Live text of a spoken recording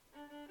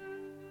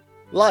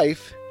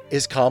Life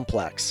is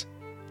complex.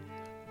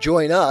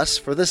 Join us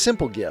for the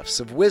simple gifts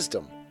of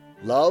wisdom,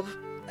 love,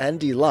 and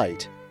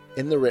delight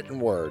in the written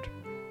word.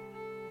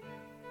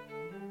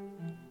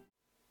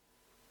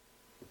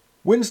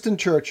 Winston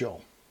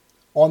Churchill,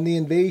 on the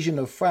invasion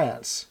of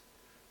France,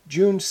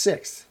 June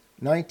 6,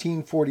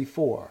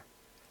 1944,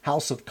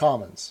 House of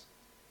Commons.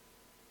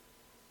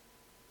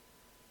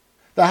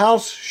 The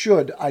House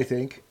should, I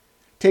think,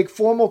 take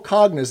formal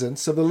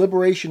cognizance of the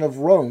liberation of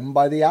Rome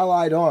by the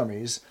Allied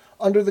armies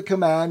under the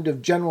command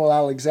of General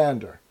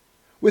Alexander,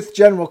 with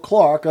General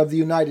Clark of the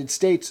United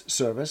States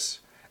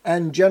Service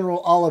and General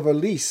Oliver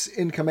Leese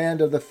in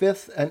command of the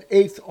 5th and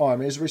 8th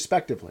Armies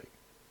respectively.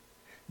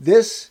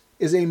 This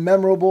is a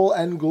memorable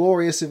and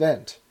glorious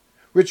event,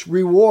 which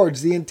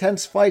rewards the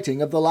intense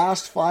fighting of the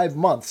last 5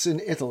 months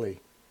in Italy.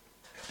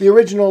 The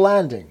original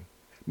landing,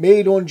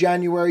 made on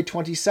January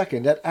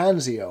 22nd at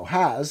Anzio,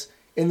 has,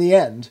 in the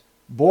end,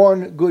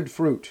 borne good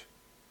fruit.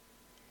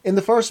 In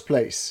the first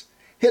place,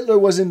 Hitler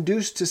was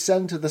induced to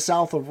send to the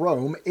south of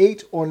Rome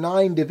 8 or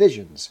 9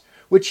 divisions,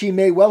 which he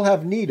may well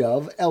have need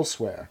of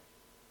elsewhere.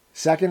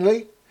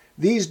 Secondly,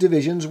 these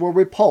divisions were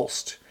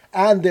repulsed,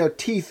 and their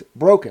teeth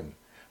broken,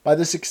 by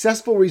the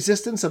successful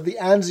resistance of the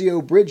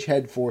Anzio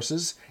bridgehead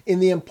forces in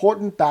the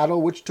important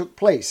battle which took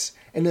place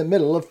in the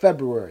middle of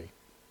February.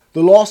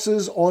 The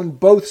losses on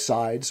both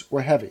sides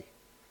were heavy,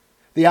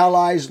 the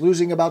Allies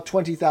losing about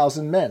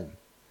 20,000 men,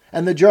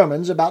 and the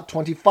Germans about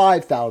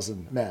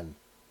 25,000 men.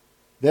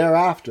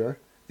 Thereafter,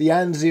 the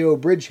Anzio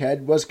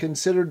bridgehead was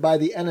considered by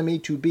the enemy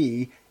to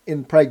be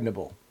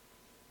impregnable.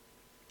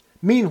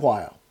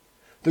 Meanwhile,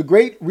 the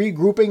great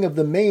regrouping of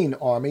the main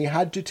army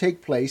had to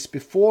take place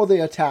before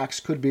the attacks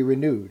could be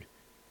renewed.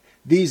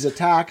 These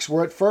attacks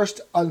were at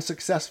first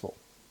unsuccessful,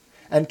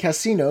 and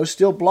Cassino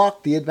still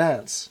blocked the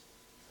advance.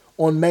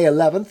 On May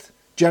 11th,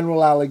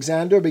 General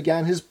Alexander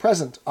began his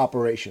present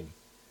operation,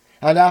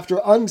 and after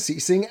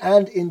unceasing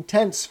and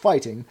intense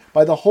fighting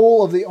by the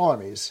whole of the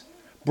armies,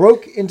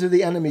 broke into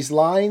the enemy's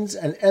lines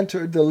and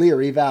entered the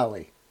Liri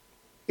Valley.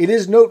 It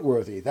is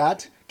noteworthy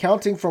that,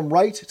 counting from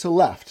right to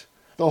left,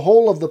 the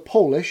whole of the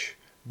Polish,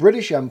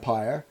 British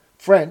Empire,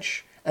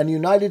 French, and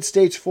United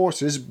States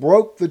forces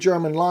broke the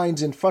German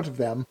lines in front of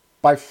them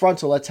by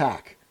frontal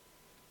attack.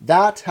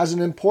 That has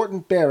an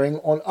important bearing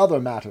on other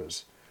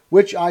matters,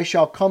 which I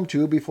shall come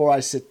to before I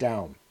sit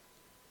down.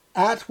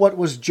 At what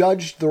was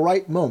judged the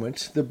right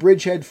moment, the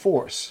bridgehead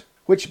force,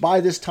 which by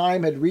this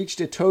time had reached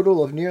a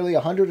total of nearly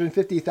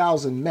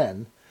 150,000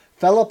 men,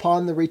 fell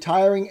upon the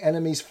retiring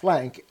enemy's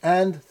flank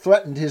and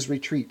threatened his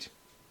retreat.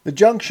 The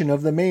junction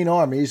of the main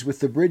armies with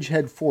the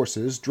bridgehead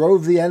forces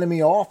drove the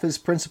enemy off his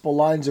principal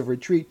lines of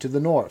retreat to the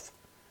north,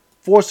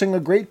 forcing a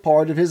great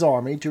part of his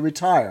army to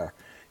retire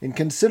in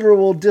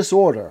considerable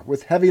disorder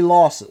with heavy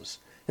losses,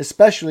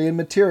 especially in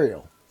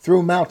material,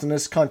 through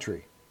mountainous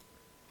country.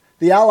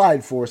 The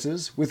Allied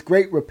forces, with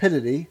great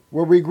rapidity,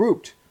 were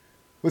regrouped,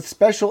 with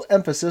special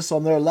emphasis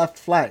on their left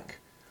flank,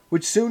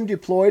 which soon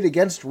deployed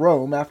against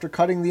Rome after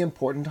cutting the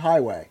important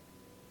highway.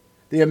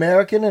 The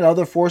American and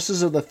other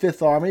forces of the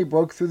Fifth Army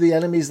broke through the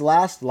enemy's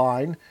last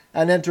line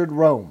and entered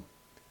Rome,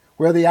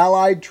 where the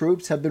Allied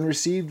troops have been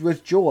received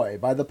with joy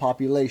by the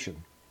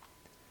population.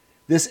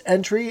 This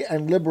entry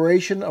and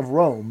liberation of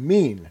Rome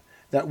mean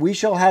that we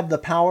shall have the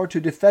power to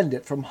defend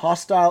it from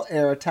hostile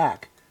air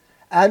attack,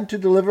 and to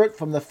deliver it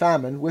from the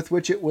famine with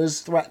which it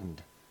was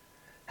threatened.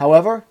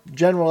 However,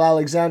 General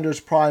Alexander's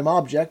prime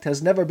object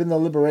has never been the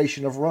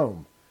liberation of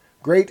Rome,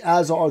 great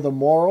as are the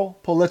moral,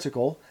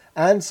 political,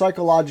 and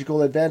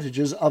psychological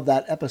advantages of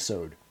that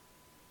episode.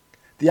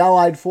 The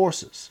Allied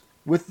forces,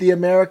 with the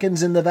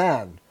Americans in the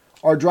van,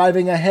 are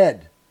driving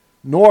ahead,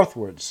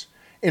 northwards,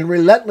 in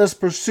relentless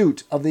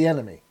pursuit of the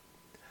enemy.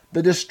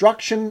 The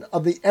destruction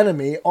of the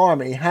enemy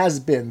army has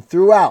been,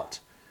 throughout,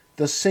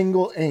 the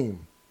single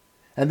aim,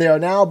 and they are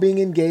now being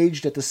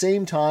engaged at the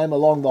same time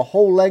along the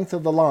whole length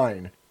of the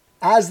line,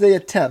 as they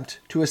attempt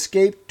to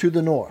escape to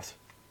the north.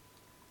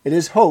 It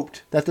is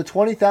hoped that the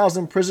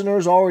 20,000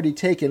 prisoners already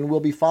taken will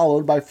be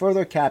followed by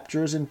further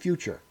captures in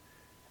future,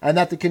 and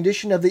that the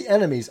condition of the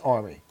enemy's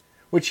army,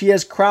 which he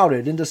has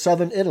crowded into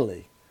southern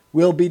Italy,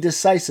 will be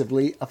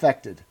decisively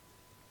affected.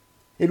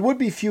 It would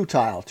be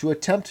futile to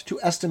attempt to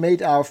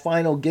estimate our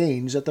final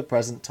gains at the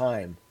present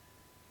time.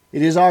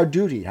 It is our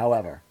duty,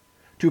 however,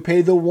 to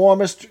pay the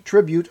warmest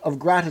tribute of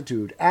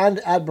gratitude and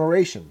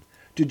admiration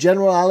to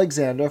General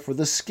Alexander for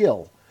the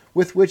skill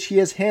with which he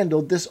has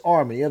handled this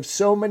army of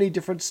so many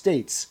different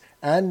states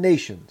and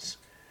nations,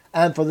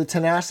 and for the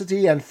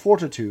tenacity and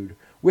fortitude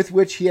with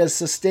which he has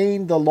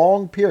sustained the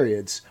long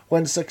periods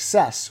when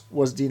success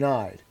was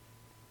denied.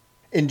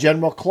 In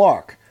General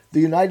Clark, the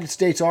United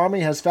States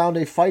Army has found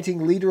a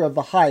fighting leader of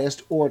the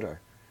highest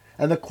order,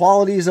 and the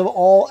qualities of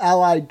all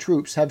Allied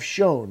troops have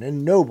shone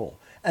in noble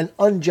and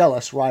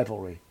unjealous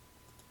rivalry.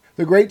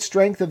 The great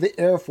strength of the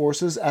air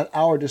forces at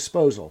our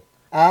disposal,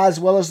 as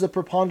well as the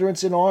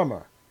preponderance in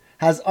armor,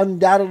 has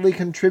undoubtedly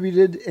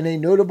contributed in a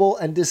notable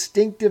and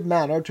distinctive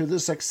manner to the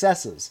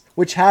successes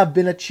which have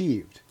been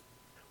achieved.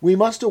 We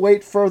must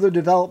await further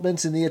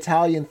developments in the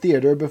Italian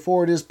theater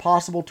before it is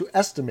possible to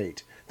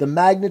estimate the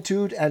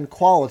magnitude and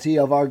quality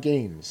of our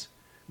gains,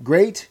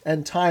 great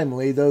and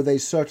timely though they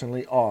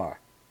certainly are.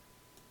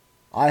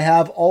 I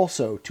have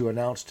also to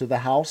announce to the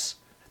House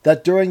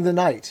that during the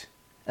night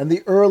and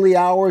the early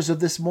hours of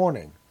this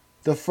morning,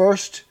 the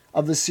first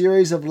of the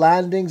series of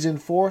landings in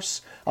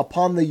force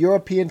upon the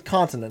European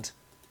continent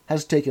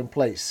has taken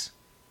place.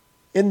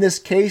 In this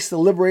case, the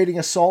liberating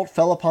assault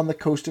fell upon the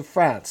coast of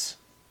France.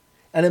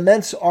 An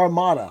immense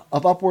armada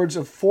of upwards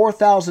of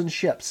 4,000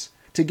 ships,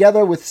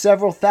 together with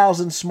several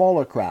thousand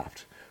smaller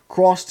craft,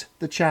 crossed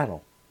the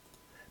Channel.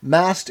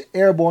 Massed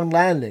airborne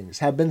landings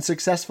have been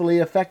successfully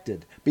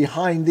effected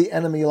behind the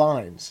enemy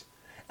lines,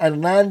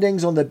 and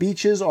landings on the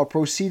beaches are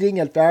proceeding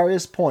at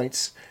various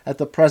points at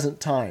the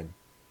present time.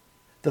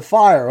 The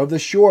fire of the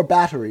shore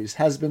batteries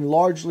has been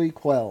largely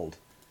quelled.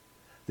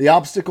 The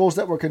obstacles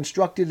that were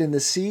constructed in the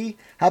sea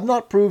have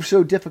not proved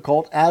so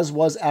difficult as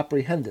was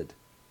apprehended.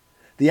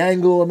 The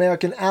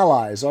Anglo-American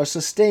allies are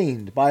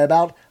sustained by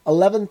about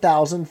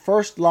 11,000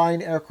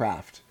 first-line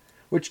aircraft,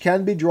 which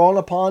can be drawn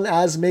upon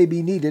as may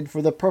be needed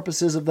for the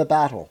purposes of the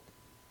battle.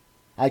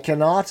 I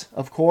cannot,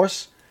 of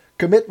course,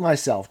 commit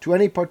myself to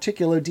any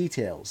particular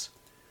details.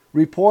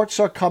 Reports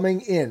are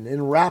coming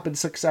in rapid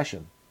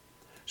succession.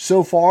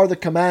 So far, the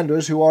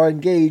commanders who are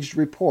engaged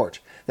report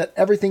that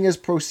everything is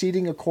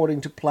proceeding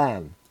according to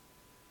plan.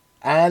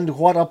 And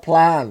what a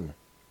plan!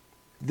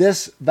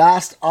 This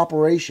vast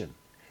operation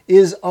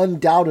is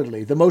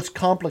undoubtedly the most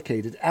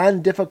complicated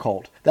and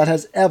difficult that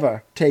has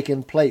ever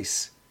taken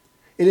place.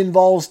 It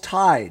involves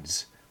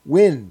tides,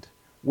 wind,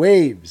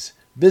 waves,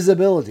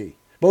 visibility,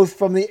 both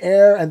from the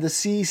air and the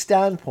sea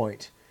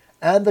standpoint,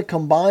 and the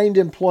combined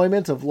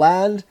employment of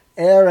land,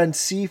 air, and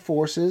sea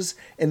forces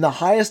in the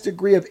highest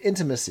degree of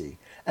intimacy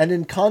and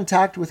in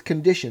contact with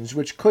conditions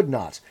which could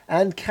not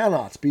and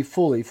cannot be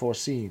fully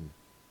foreseen.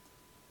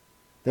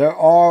 There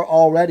are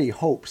already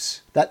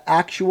hopes that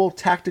actual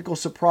tactical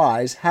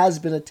surprise has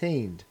been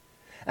attained,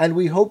 and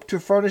we hope to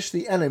furnish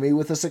the enemy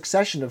with a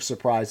succession of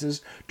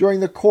surprises during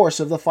the course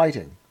of the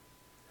fighting.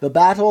 The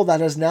battle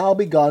that has now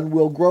begun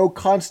will grow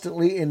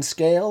constantly in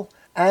scale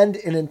and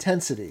in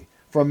intensity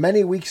for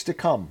many weeks to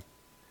come,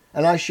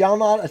 and I shall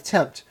not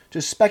attempt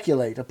to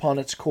speculate upon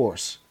its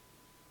course.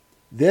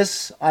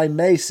 This I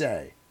may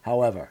say,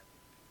 however.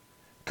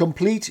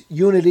 Complete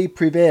unity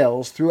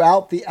prevails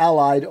throughout the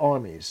Allied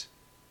armies.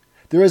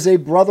 There is a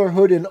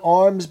brotherhood in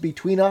arms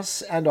between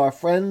us and our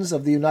friends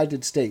of the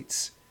United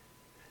States.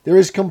 There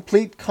is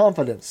complete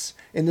confidence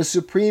in the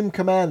Supreme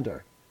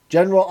Commander,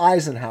 General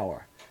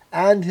Eisenhower,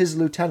 and his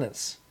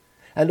lieutenants,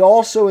 and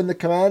also in the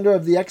commander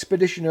of the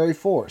Expeditionary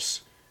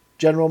Force,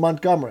 General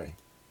Montgomery.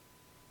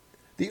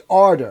 The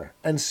ardor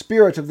and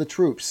spirit of the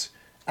troops,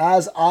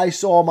 as I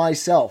saw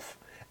myself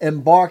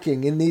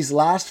embarking in these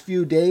last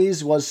few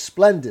days, was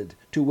splendid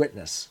to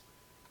witness.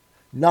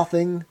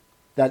 Nothing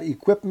that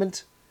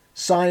equipment,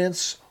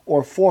 science,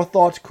 or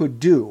forethought could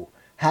do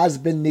has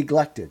been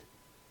neglected,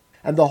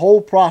 and the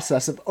whole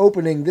process of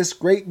opening this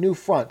great new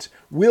front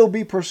will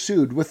be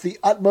pursued with the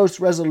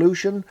utmost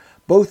resolution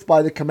both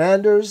by the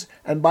commanders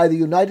and by the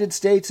United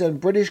States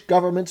and British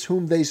governments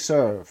whom they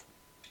serve.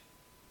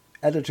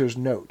 Editor's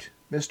note: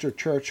 Mr.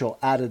 Churchill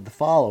added the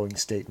following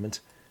statement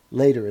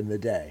later in the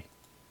day.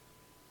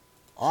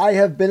 I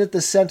have been at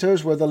the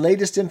centers where the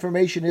latest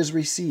information is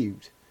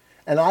received,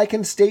 and I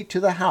can state to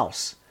the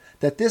House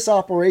that this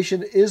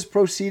operation is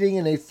proceeding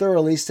in a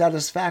thoroughly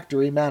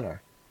satisfactory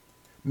manner.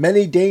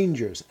 Many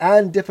dangers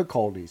and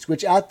difficulties,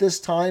 which at this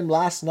time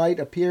last night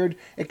appeared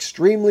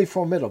extremely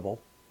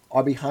formidable,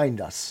 are behind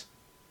us.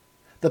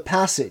 The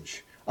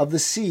passage of the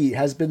sea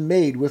has been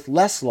made with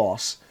less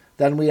loss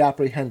than we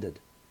apprehended.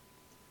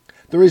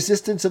 The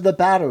resistance of the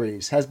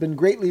batteries has been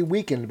greatly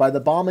weakened by the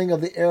bombing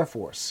of the Air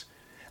Force,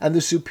 and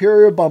the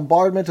superior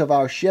bombardment of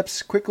our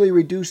ships quickly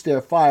reduced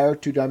their fire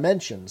to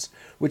dimensions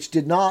which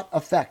did not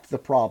affect the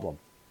problem.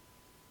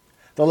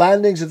 The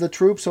landings of the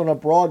troops on a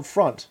broad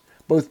front,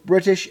 both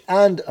British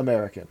and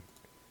American.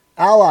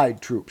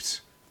 Allied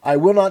troops. I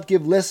will not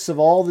give lists of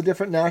all the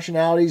different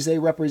nationalities they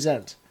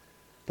represent,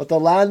 but the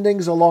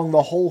landings along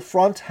the whole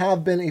front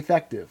have been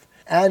effective,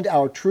 and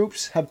our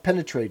troops have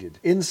penetrated,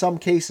 in some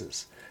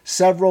cases,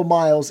 several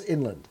miles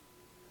inland.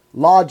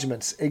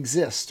 Lodgements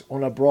exist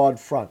on a broad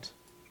front.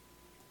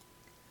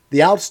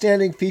 The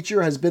outstanding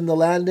feature has been the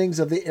landings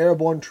of the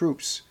airborne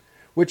troops,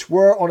 which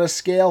were on a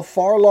scale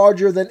far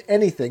larger than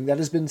anything that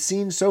has been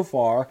seen so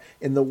far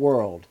in the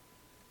world.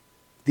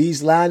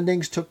 These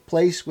landings took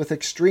place with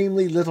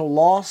extremely little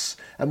loss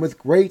and with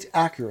great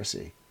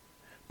accuracy.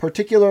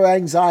 Particular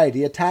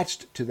anxiety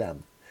attached to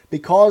them,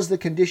 because the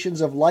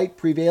conditions of light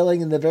prevailing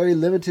in the very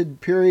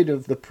limited period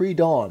of the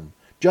pre-dawn,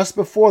 just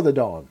before the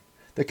dawn,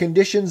 the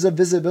conditions of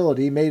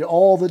visibility made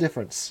all the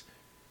difference.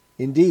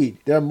 Indeed,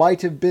 there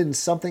might have been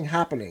something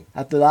happening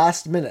at the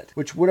last minute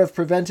which would have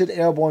prevented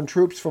airborne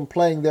troops from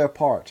playing their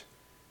part.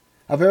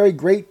 A very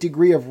great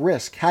degree of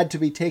risk had to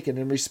be taken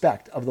in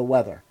respect of the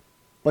weather.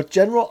 But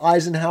General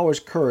Eisenhower's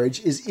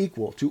courage is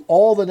equal to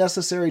all the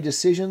necessary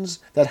decisions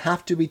that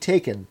have to be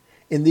taken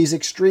in these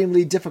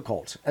extremely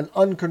difficult and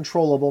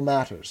uncontrollable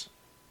matters.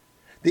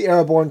 The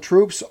airborne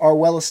troops are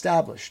well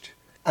established,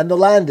 and the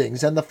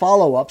landings and the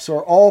follow-ups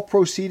are all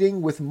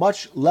proceeding with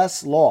much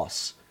less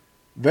loss,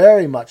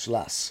 very much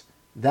less,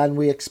 than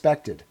we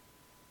expected.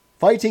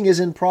 Fighting is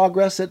in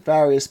progress at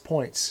various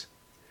points.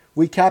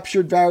 We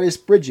captured various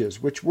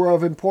bridges which were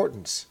of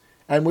importance,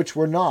 and which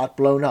were not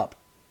blown up.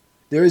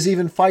 There is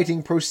even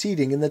fighting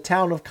proceeding in the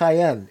town of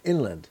Cayenne,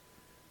 inland.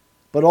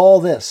 But all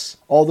this,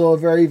 although a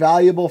very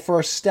valuable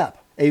first step,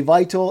 a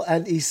vital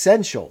and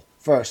essential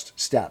first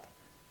step,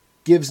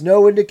 gives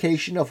no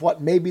indication of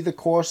what may be the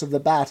course of the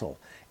battle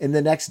in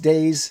the next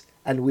days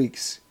and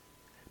weeks,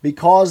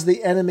 because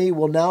the enemy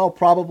will now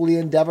probably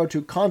endeavor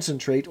to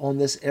concentrate on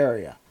this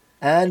area,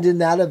 and in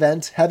that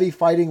event heavy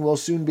fighting will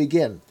soon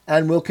begin,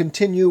 and will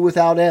continue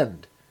without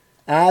end,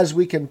 as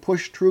we can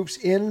push troops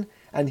in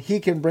and he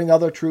can bring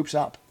other troops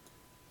up.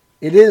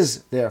 It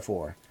is,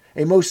 therefore,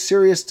 a most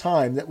serious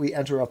time that we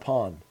enter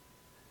upon.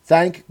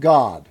 Thank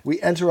God,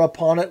 we enter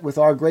upon it with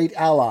our great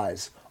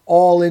allies,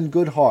 all in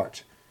good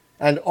heart,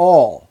 and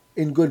all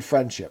in good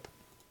friendship.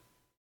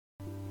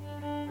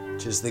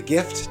 'Tis the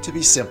gift to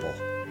be simple.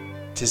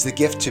 'Tis the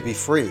gift to be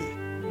free.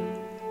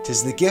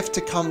 'Tis the gift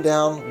to come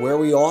down where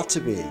we ought to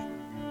be.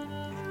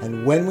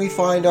 And when we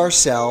find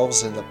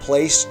ourselves in the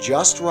place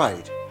just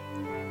right,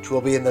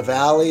 'twill be in the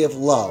valley of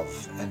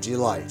love and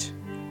delight.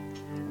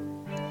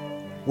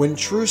 When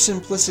true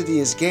simplicity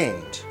is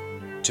gained,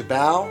 to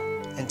bow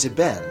and to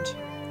bend,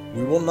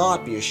 we will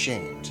not be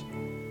ashamed.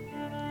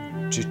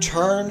 To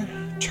turn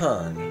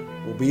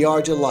will be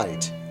our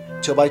delight,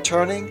 till by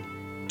turning,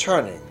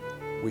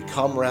 we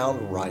come round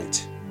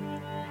right.